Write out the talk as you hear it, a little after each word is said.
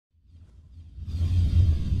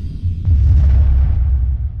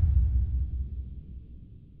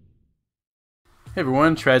Hey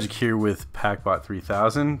everyone, Tragic here with PackBot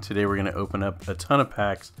 3000. Today we're going to open up a ton of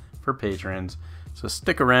packs for patrons, so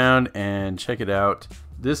stick around and check it out.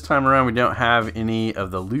 This time around we don't have any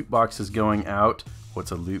of the loot boxes going out.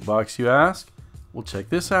 What's a loot box, you ask? Well, check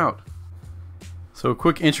this out. So a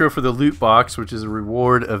quick intro for the loot box, which is a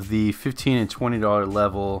reward of the $15 and $20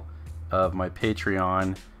 level of my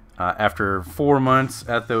Patreon. After 4 months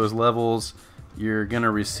at those levels, you're going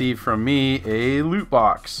to receive from me a loot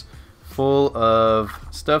box full of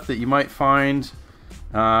stuff that you might find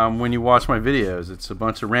when you watch my videos. It's a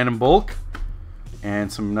bunch of random bulk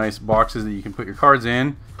and some nice boxes that you can put your cards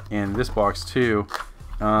in, and this box too.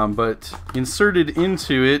 But inserted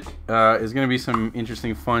into it is going to be some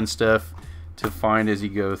interesting fun stuff to find as you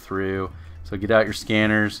go through. So get out your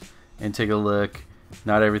scanners and take a look.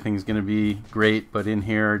 Not everything's going to be great, but in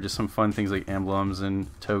here are just some fun things like emblems and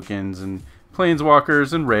tokens and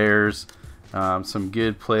planeswalkers and rares. Some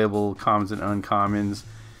good playable commons and uncommons,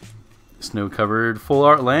 snow-covered full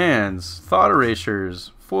art lands, thought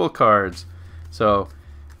erasures, foil cards. So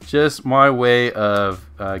just my way of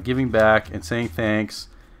giving back and saying thanks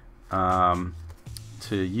to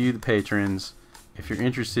you, the patrons. If you're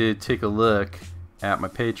interested, take a look at my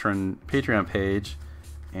Patreon page,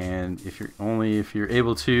 and if you're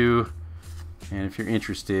able to, and if you're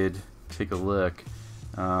interested, take a look.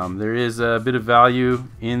 There is a bit of value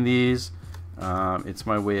in these. It's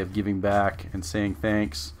my way of giving back and saying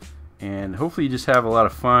thanks, and hopefully you just have a lot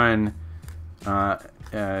of fun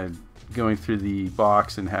going through the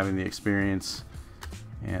box and having the experience,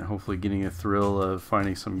 and hopefully getting a thrill of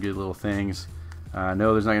finding some good little things.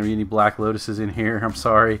 No, there's not going to be any Black Lotuses in here, I'm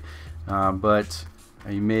sorry, but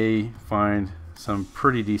you may find some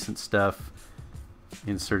pretty decent stuff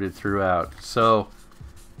inserted throughout. So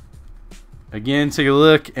again, take a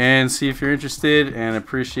look and see if you're interested, and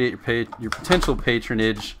appreciate your potential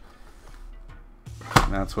patronage.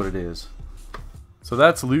 And that's what it is. So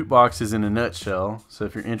that's loot boxes in a nutshell. So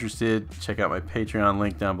if you're interested, check out my Patreon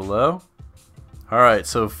link down below. Alright,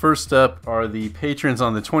 so first up are the patrons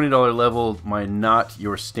on the $20 level, my Not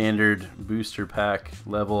Your Standard booster pack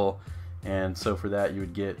level. And so for that you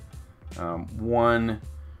would get one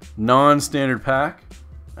non-standard pack.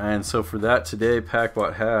 And so for that today,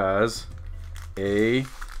 PackBot has a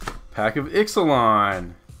pack of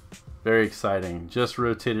Ixalan. Very exciting. Just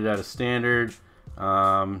rotated out of standard.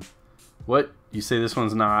 What? You say this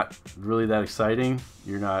one's not really that exciting?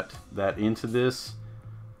 You're not that into this?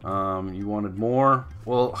 You wanted more?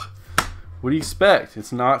 Well, what do you expect?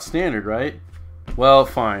 It's not standard, right? Well,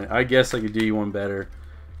 fine. I guess I could do you one better.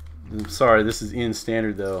 I'm sorry, this is in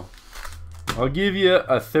standard though. I'll give you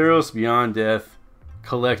a Theros Beyond Death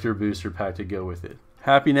collector booster pack to go with it.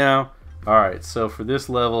 Happy now? Alright, so for this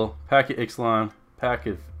level, pack of Ixalan, pack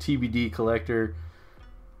of TBD collector.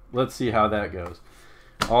 Let's see how that goes.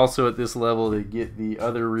 Also at this level, they get the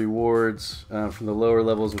other rewards from the lower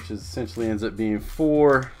levels, which is essentially ends up being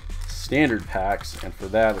 4 standard packs. And for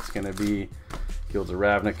that, it's going to be Guilds of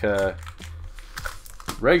Ravnica,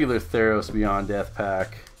 regular Theros Beyond Death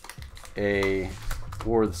pack, a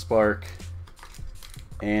War of the Spark,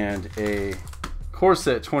 and a Core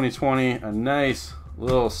Set 2020, a nice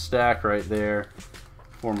little stack right there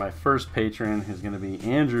for my first patron, who's going to be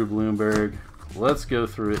Andrew Blumberg. Let's go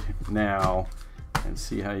through it now and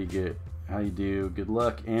see how you do. Good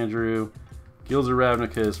luck, Andrew. Guilds of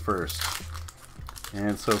Ravnica is first.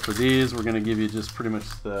 And so for these, we're going to give you just pretty much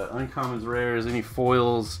the uncommons, rares, any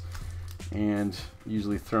foils, and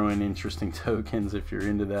usually throw in interesting tokens if you're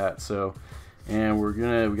into that. So, and we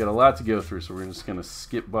got a lot to go through, so we're just going to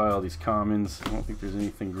skip by all these commons. I don't think there's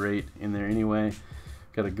anything great in there anyway.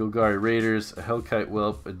 Got a Golgari Raiders, a Hellkite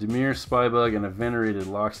Whelp, a Dimir Spybug, and a Venerated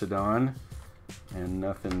Loxodon. And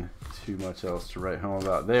nothing too much else to write home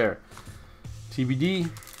about there. TBD.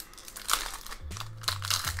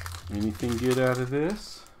 Anything good out of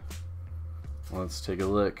this? Let's take a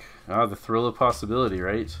look. Ah, the thrill of possibility,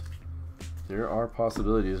 right? There are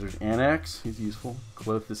possibilities. There's Anax, he's useful.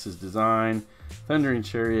 Clothis' Design, Thundering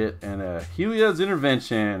Chariot, and a Heliod's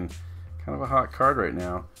Intervention. Kind of a hot card right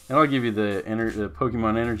now. And I'll give you the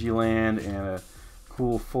Pokemon Energy Land and a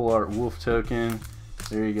cool full art wolf token.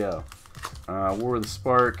 There you go. War of the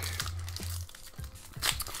Spark.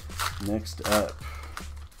 Next up,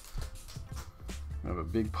 I have a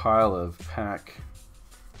big pile of pack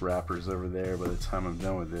wrappers over there by the time I'm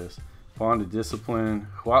done with this. Bond of Discipline,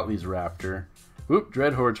 Huatli's Raptor. Whoop,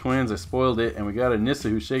 Dreadhorde Twins, I spoiled it. And we got a Nissa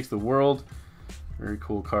Who Shakes the World. Very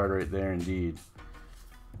cool card right there indeed.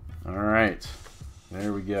 Alright,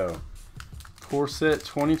 there we go. Core Set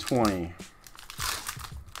 2020.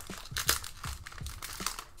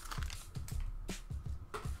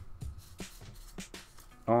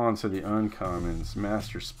 On to the uncommons.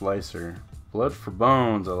 Master Splicer. Blood for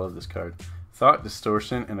Bones. I love this card. Thought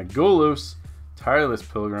Distortion. And a Golos. Tireless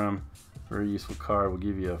Pilgrim. Very useful card. We'll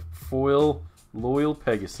give you a foil Loyal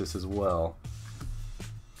Pegasus as well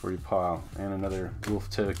for your pile. And another Wolf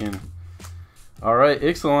token. Alright,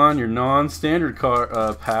 Ixalan, your non-standard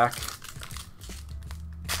card pack.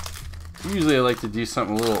 Usually I like to do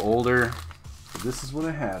something a little older. But this is what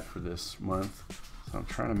I had for this month. So I'm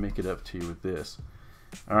trying to make it up to you with this.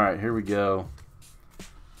 Alright, here we go.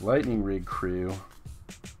 Lightning Rig Crew.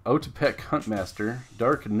 Otepec Huntmaster.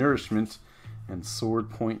 Dark Nourishment. And Sword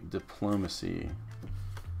Point Diplomacy.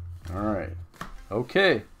 Alright.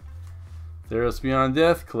 Okay. Theros Beyond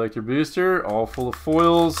Death. Collector Booster. All full of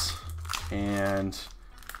foils. And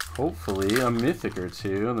hopefully a mythic or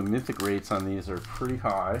two. The mythic rates on these are pretty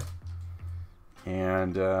high.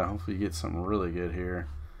 And hopefully you get something really good here.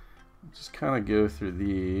 Just kind of go through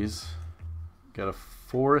these. Got a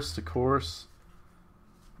Forest, of course.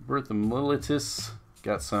 Birth of Militus.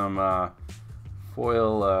 Got some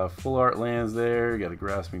foil full art lands there. Got a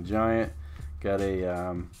Grasping Giant. Got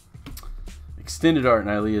a extended art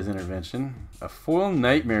Nylea's Intervention. A foil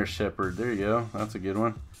Nightmare Shepherd. There you go. That's a good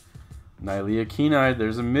one. Nylea Keen-Eyed.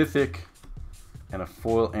 There's a mythic. And a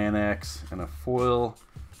foil Annex. And a foil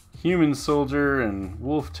Human Soldier and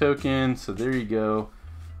Wolf token. So there you go.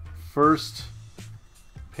 First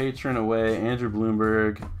patron away, Andrew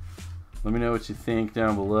Blumberg. Let me know what you think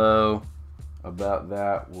down below about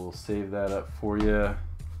that. We'll save that up for you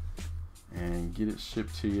and get it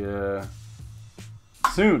shipped to you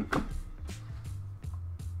soon.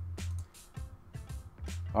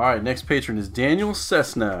 Alright, next patron is Daniel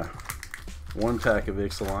Cessna. 1 pack of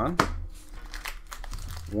Ixalan.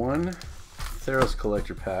 1 Theros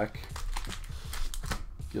Collector pack.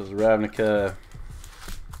 Gills Ravnica.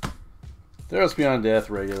 Theros Beyond Death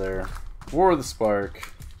regular. War of the Spark.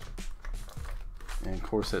 And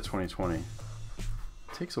Core Set 2020. It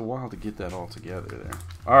takes a while to get that all together there.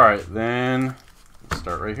 Alright, then let's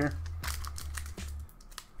start right here.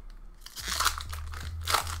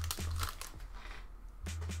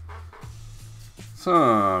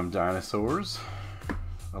 Some dinosaurs.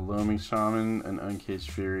 A Loaming Shaman, an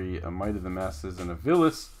Uncaged Fury, a Might of the Masses, and a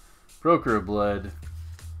Villas, Broker of Blood,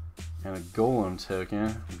 and a Golem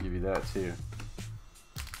token. I'll give you that too.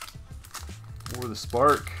 Or the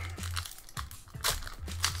Spark.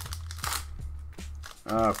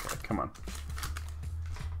 Okay, come on.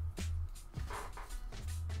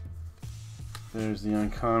 There's the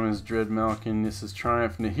uncommons, Dread Malkin, this is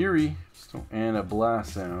Triumph Nahiri, and a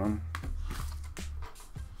Blast Zone.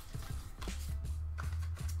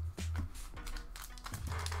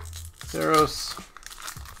 Theros.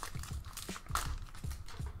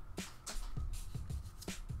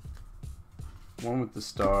 One with the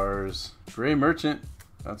Stars. Gray Merchant.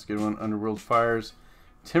 That's a good one. Underworld Fires.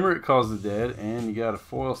 Timmerick Calls the Dead. And you got a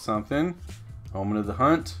foil something. Omen of the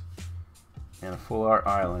Hunt. And a full art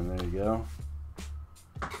island. There you go.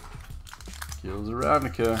 Gills of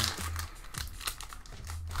Ravnica.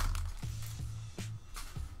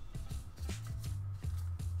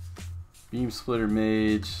 Beam Splitter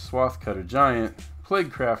Mage, Swath Cutter Giant,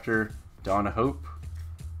 Plague Crafter, Dawn of Hope,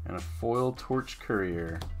 and a foil Torch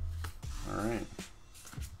Courier. Alright.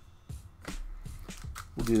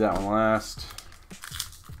 We'll do that one last.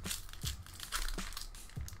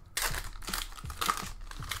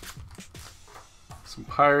 Some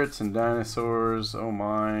Pirates and Dinosaurs. Oh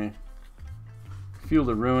my. Field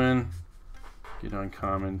of Ruin. Get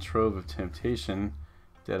uncommon. Trove of Temptation.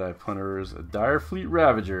 Deadeye Plunderers, a Dire Fleet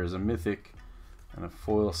Ravager is a mythic, and a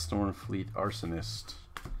foil Stormfleet Arsonist.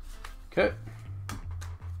 Okay.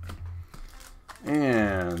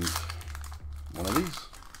 And one of these.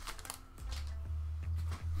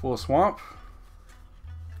 Full Swamp.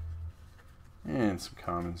 And some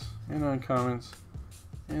commons. And uncommons.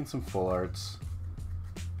 And some full arts.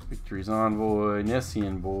 Victory's Envoy,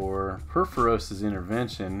 Nessian Boar, Perforos's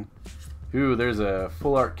Intervention. Ooh, there's a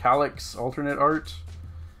full art Calyx alternate art.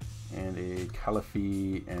 And a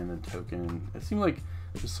Caliphate and a token. It seems like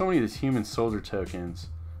there's so many of these Human Soldier tokens.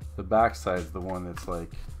 The backside's the one that's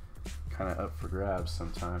like kind of up for grabs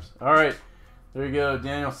sometimes. Alright, there you go,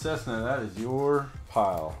 Daniel Cessna. That is your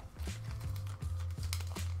pile.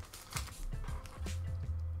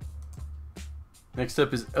 Next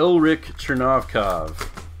up is Elric Tchernovkov.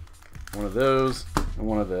 One of those, and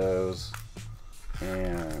one of those,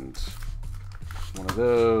 and one of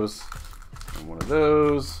those, and one of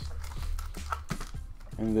those.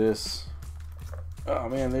 And this. Oh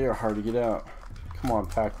man, they are hard to get out. Come on,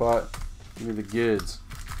 Packbot. Give me the goods.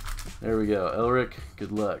 There we go. Elric,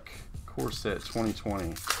 good luck. Core Set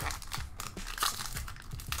 2020.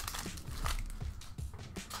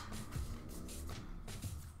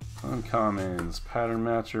 Uncommons, Pattern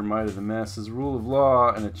Matcher, Might of the Masses, Rule of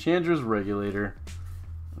Law, and a Chandra's Regulator,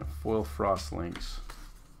 and a foil Frostlinks.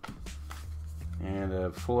 And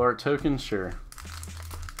a full art token, sure.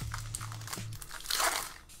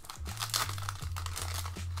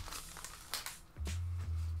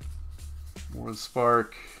 More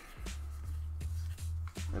Spark,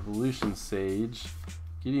 Evolution Sage,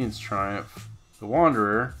 Gideon's Triumph, The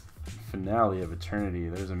Wanderer, Finale of Eternity.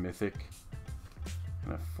 There's a mythic.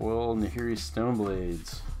 And a foil Nahiri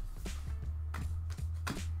Stoneblades.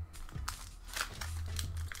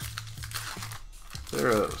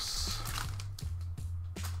 Theros.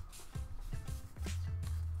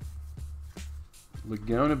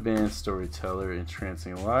 Laguna Band Storyteller,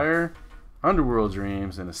 Entrancing Lyre, Underworld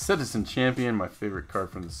Dreams, and a Citizen Champion, my favorite card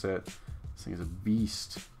from the set. This thing is a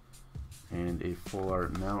beast. And a full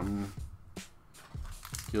art mountain.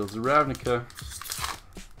 Guilds of Ravnica.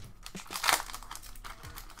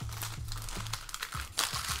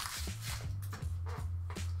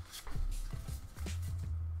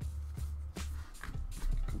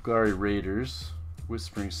 Golgari Raiders,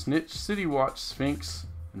 Whispering Snitch, City Watch Sphinx,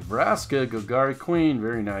 and Vraska Golgari Queen.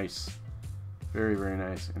 Very nice. Very, very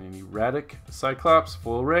nice. And an Erratic Cyclops,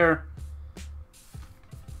 full rare.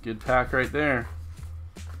 Good pack right there.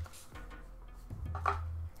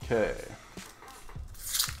 Okay.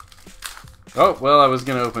 Oh, well, I was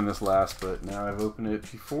going to open this last, but now I've opened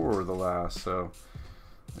it before the last. So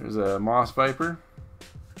there's a Moss Viper,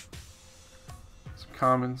 some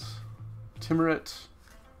commons, Timuret,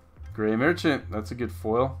 Gray Merchant, that's a good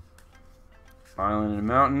foil. Island and a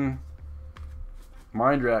Mountain.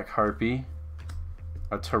 Mindrack Harpy.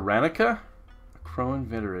 A Tyrannica. A Crowan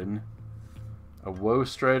Veteran. A Woe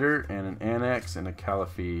Strider and an Annex and a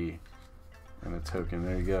Caliphie. And a token.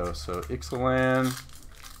 There you go. So Ixalan.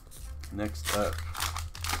 Next up.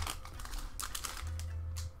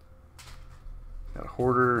 Got a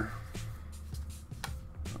Hoarder.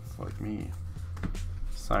 That's like me.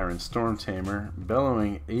 Siren Storm Tamer,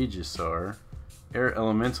 Bellowing Aegisar, Air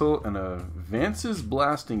Elemental, and a Vance's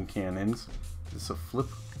Blasting Cannons. Is this a flip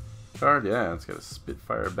card? Yeah, it's got a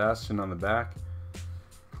Spitfire Bastion on the back.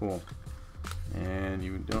 Cool. And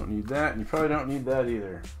you don't need that, and you probably don't need that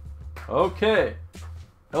either. Okay.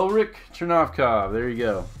 Elric Tchernovkov. There you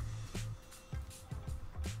go.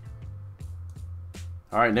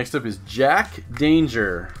 Alright, next up is Jack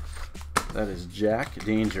Danger. That is Jack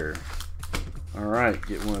Danger. Alright,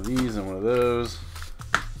 get one of these and one of those.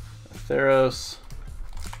 A Theros,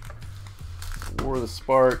 War of the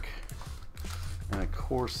Spark, and a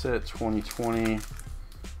Core Set 2020.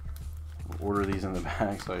 We'll order these in the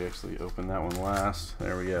back, so I actually opened that one last.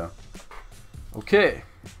 There we go. Okay,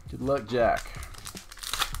 good luck, Jack.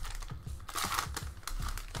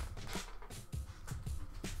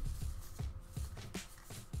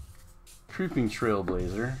 Creeping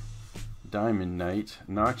Trailblazer, Diamond Knight,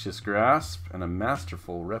 Noxious Grasp, and a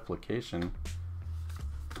Masterful Replication.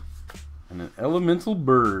 And an Elemental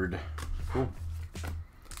Bird. Cool.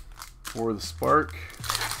 For the Spark.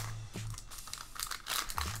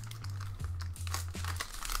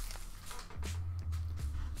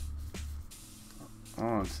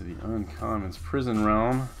 On to the uncommons. Prison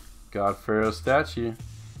Realm, God Pharaoh Statue,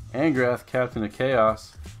 Angrath, Captain of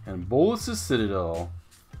Chaos, and Bolus's Citadel.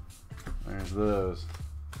 There's those.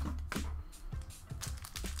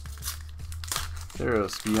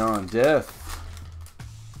 Theros Beyond Death.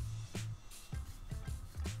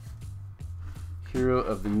 Hero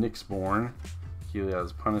of the Nyxborn.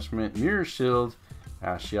 Heliod's Punishment. Mirror Shield.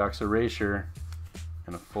 Ashiok's Erasure.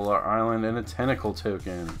 And a Full Art Island and a Tentacle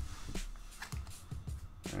token.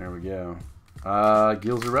 There we go.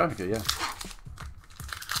 Guilds of Ravnica, yeah.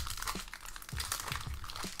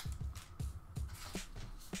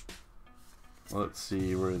 Let's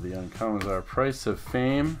see where the uncommons are. Price of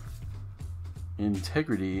Fame.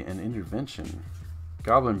 Integrity and Intervention.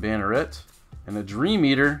 Goblin Banneret. And a Dream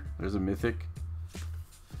Eater. There's a mythic.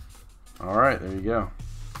 Alright, there you go.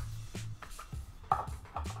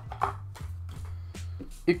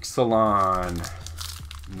 Ixalan.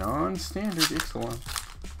 Non-standard Ixalan.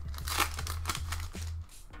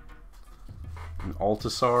 An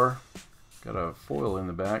Altasar. Got a foil in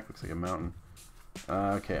the back. Looks like a mountain.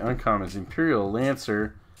 Okay, uncommons. Imperial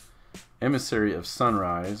Lancer. Emissary of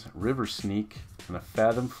Sunrise. River Sneak. And a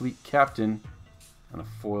Fathom Fleet Captain. And a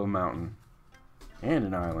foil mountain. And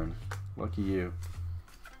an island. Lucky you.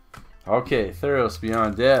 Okay, Theros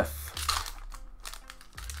Beyond Death.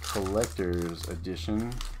 Collector's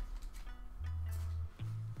Edition.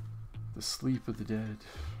 The Sleep of the Dead.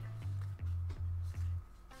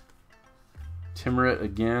 Timuret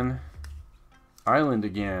again. Island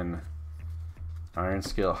again. Iron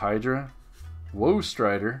Scale Hydra, Woe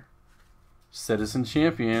Strider, Citizen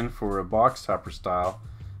Champion for a box topper style.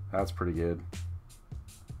 That's pretty good.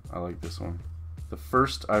 I like this one. The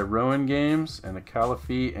first Iroan games, and a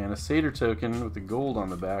Caliphate and a Satyr token with the gold on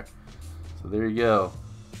the back. So there you go.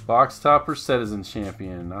 Box topper Citizen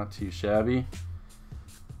Champion. Not too shabby.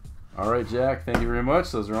 Alright, Jack, thank you very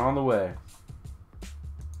much. Those are on the way.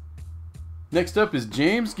 Next up is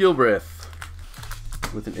James Gilbreath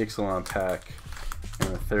with an Ixalan pack and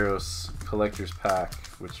a Theros Collector's pack,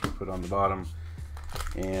 which we put on the bottom,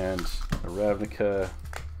 and a Ravnica,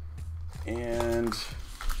 and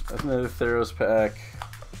another Theros pack,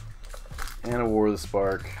 and a War of the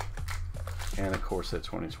Spark, and a Core Set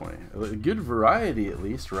 2020. A good variety at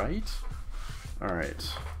least, right?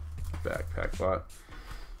 Alright, backpack bot.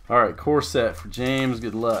 Alright, Core Set for James,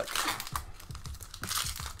 good luck.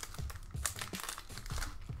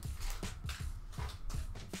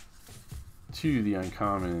 To the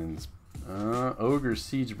uncommons. Ogre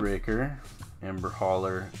Siegebreaker, Ember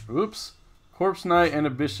Hauler, oops, Corpse Knight, and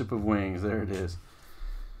a Bishop of Wings. There it is.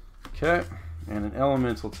 Okay, and an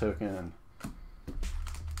Elemental token.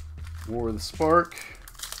 War of the Spark.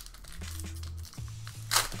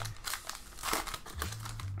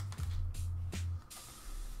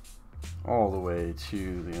 All the way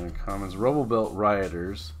to the uncommons. Rubble Belt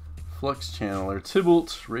Rioters, Flux Channeler, Tybalt,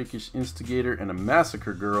 Rakish Instigator, and a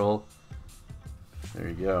Massacre Girl. There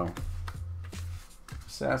you go.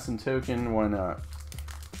 Assassin token, why not?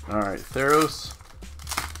 Alright, Theros.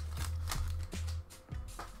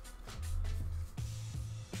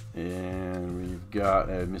 And we've got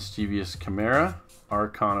a Mischievous Chimera,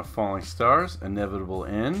 Archon of Falling Stars, Inevitable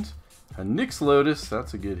End, a Nyx Lotus,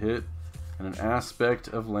 that's a good hit, and an Aspect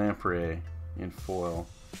of Lamprey in foil.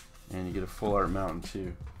 And you get a full art mountain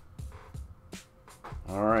too.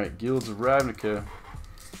 Alright, Guilds of Ravnica.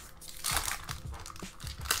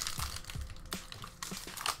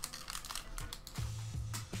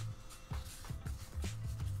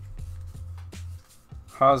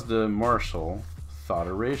 Hazda Marshall, Thought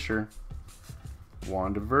Erasure,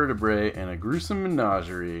 Wand of Vertebrae, and a Gruesome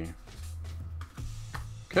Menagerie.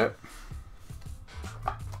 Okay.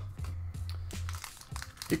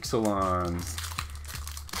 Ixalan.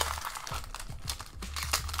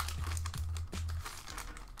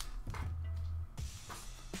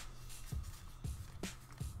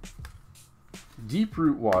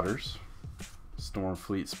 Deeproot Waters,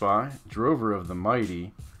 Stormfleet Spy, Drover of the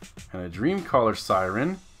Mighty, and a Dreamcaller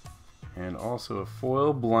Siren, and also a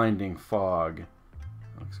foil Blinding Fog.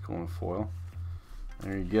 Looks cool in foil.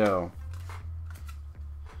 There you go.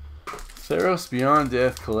 Theros Beyond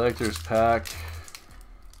Death Collector's Pack.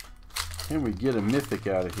 Can we get a mythic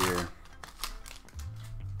out of here?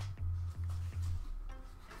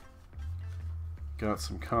 Got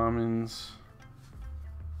some commons.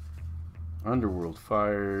 Underworld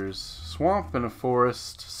Fires, Swamp and a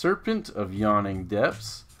Forest, Serpent of Yawning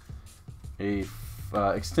Depths, a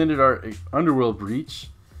extended art Underworld Breach,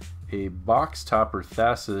 a Box Topper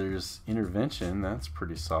Thassa's Intervention, that's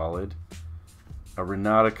pretty solid, a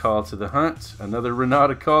Renata Call to the Hunt, another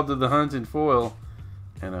Renata Call to the Hunt in foil,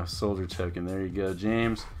 and a Soldier token. There you go,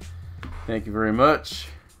 James. Thank you very much.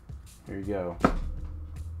 Here you go.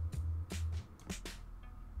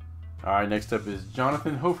 Alright, next up is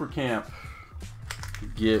Jonathan Hoeferkamp.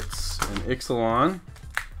 Gets an Ixalan,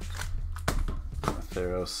 a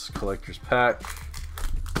Theros Collector's Pack,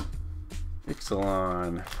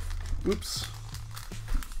 Ixalan, oops,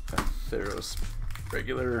 a Theros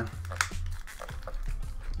regular,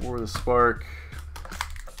 War of the Spark,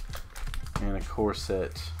 and a Core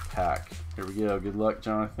Set pack. Here we go. Good luck,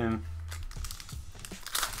 Jonathan.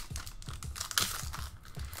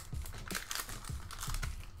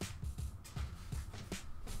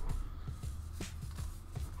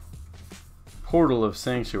 Portal of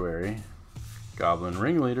Sanctuary, Goblin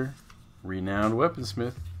Ringleader, Renowned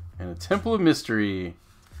Weaponsmith, and a Temple of Mystery,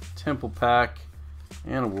 Temple Pack,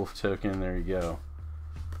 and a Wolf token. There you go.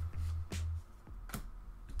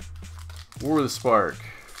 War of the Spark.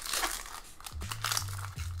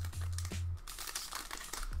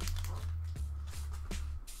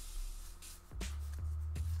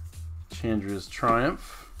 Chandra's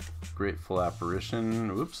Triumph, Grateful Apparition,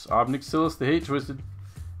 oops, Obnixilis the Hate Twisted,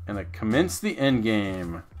 and a Commence the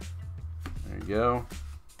Endgame. There you go.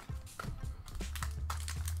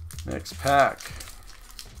 Next pack.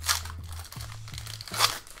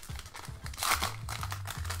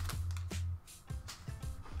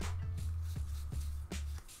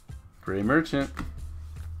 Grey Merchant,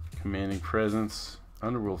 Commanding Presence,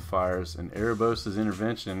 Underworld Fires, and Erebos'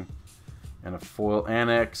 Intervention, and a foil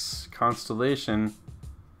Annex Constellation,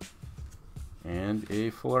 and a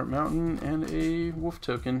Full Art Mountain, and a Wolf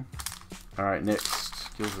token. Alright,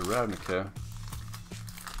 next, Gilbreath.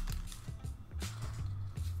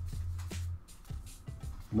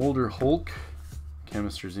 Molder Hulk,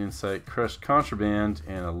 Chemist's Insight, Crushed Contraband,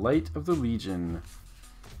 and a Light of the Legion.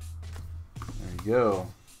 There you go.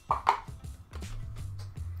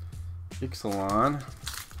 Ixalan.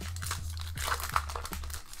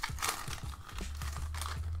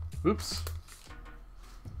 Oops.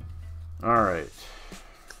 Alright.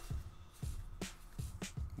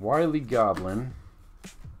 Wily Goblin,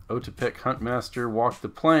 Otepec Huntmaster, Walk the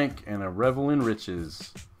Plank, and a Revel in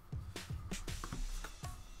Riches.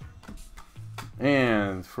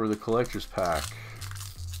 And for the collector's pack,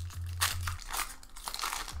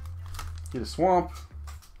 get a Swamp,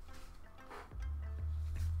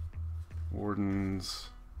 Wardens,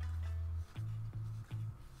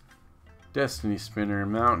 Destiny Spinner,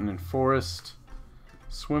 Mountain and Forest,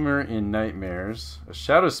 Swimmer in Nightmares, a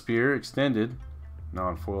Shadow Spear extended,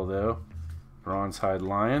 non-foil though, Bronze Hide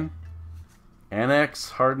Lion, Annex,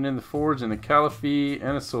 Hardened in the Forge, and a Caliphate,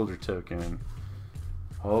 and a Soldier token.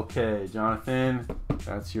 Okay, Jonathan,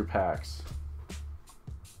 that's your packs.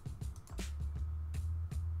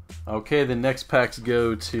 Okay, the next packs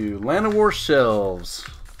go to Llanowar Shelves,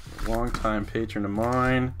 a longtime patron of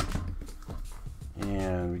mine.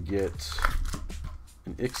 And we get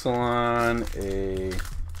an Ixalan, a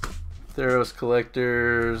Theros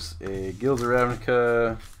Collectors, a Guilds of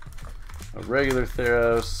Ravnica, a regular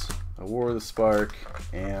Theros, a War of the Spark,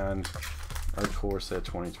 and our core set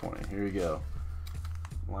 2020. Here we go.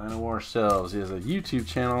 Llanowar Shelves. He has a YouTube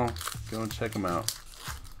channel. Go and check him out.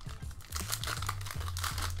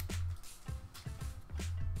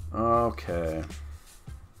 Okay.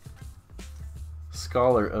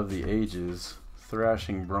 Scholar of the Ages,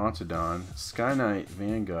 Thrashing Brontodon, Sky Knight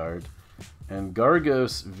Vanguard, and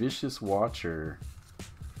Gargos Vicious Watcher.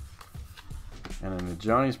 And then the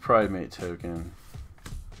Johnny's Pridemate token.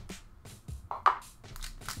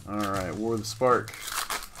 Alright, War of the Spark.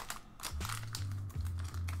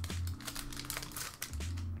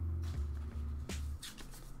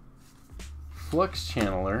 Flux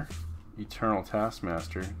Channeler, Eternal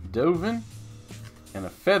Taskmaster, Dovin, and a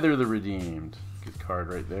Feather the Redeemed. Good card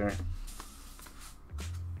right there.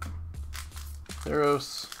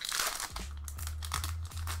 Theros.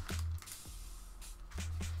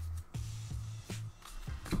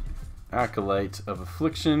 Acolyte of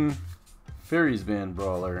Affliction, Fairies Band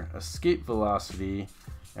Brawler, Escape Velocity,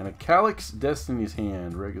 and a Calyx Destiny's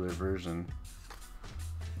Hand, regular version.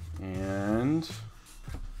 And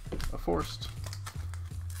a Forced.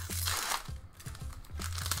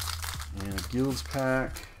 And a Guilds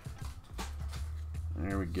pack.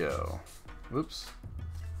 There we go. Whoops.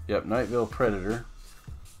 Yep, Nightvale Predator,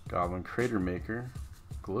 Goblin Crater Maker,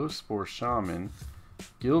 Glowspore Shaman,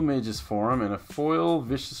 Guild Mages Forum, and a foil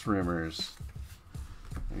Vicious Rumors.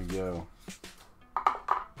 There you go.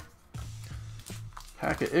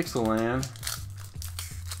 Pack of Ixalan.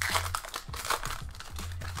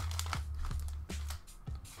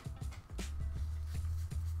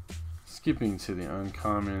 Skipping to the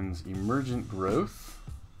uncommons, Emergent Growth,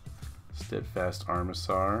 Steadfast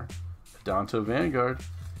Armisar, Danto Vanguard,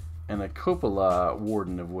 and a Coppola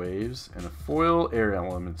Warden of Waves, and a foil Air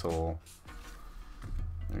Elemental.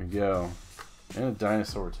 There you go. And a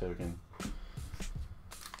Dinosaur token.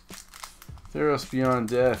 Theros Beyond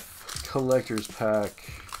Death, Collector's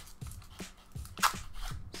Pack.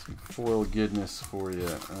 Some foil goodness for you.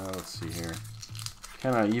 Let's see here.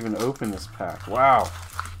 Can I even open this pack? Wow.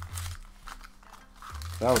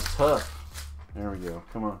 That was tough. There we go.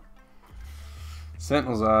 Come on.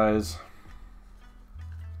 Sentinel's Eyes.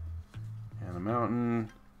 And a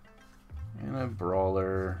Mountain. And a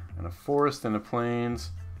Brawler. And a Forest and a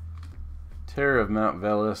Plains. Terror of Mount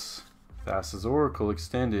Velis. Thassa's Oracle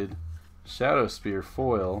Extended. Shadow Spear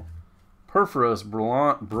Foil. Perforos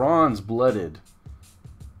Bronze Blooded.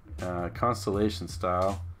 Constellation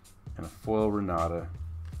Style. And a foil Renata.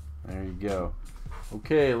 There you go.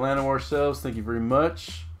 Okay, Llanowar Shelves, thank you very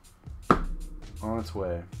much. On its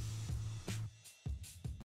way.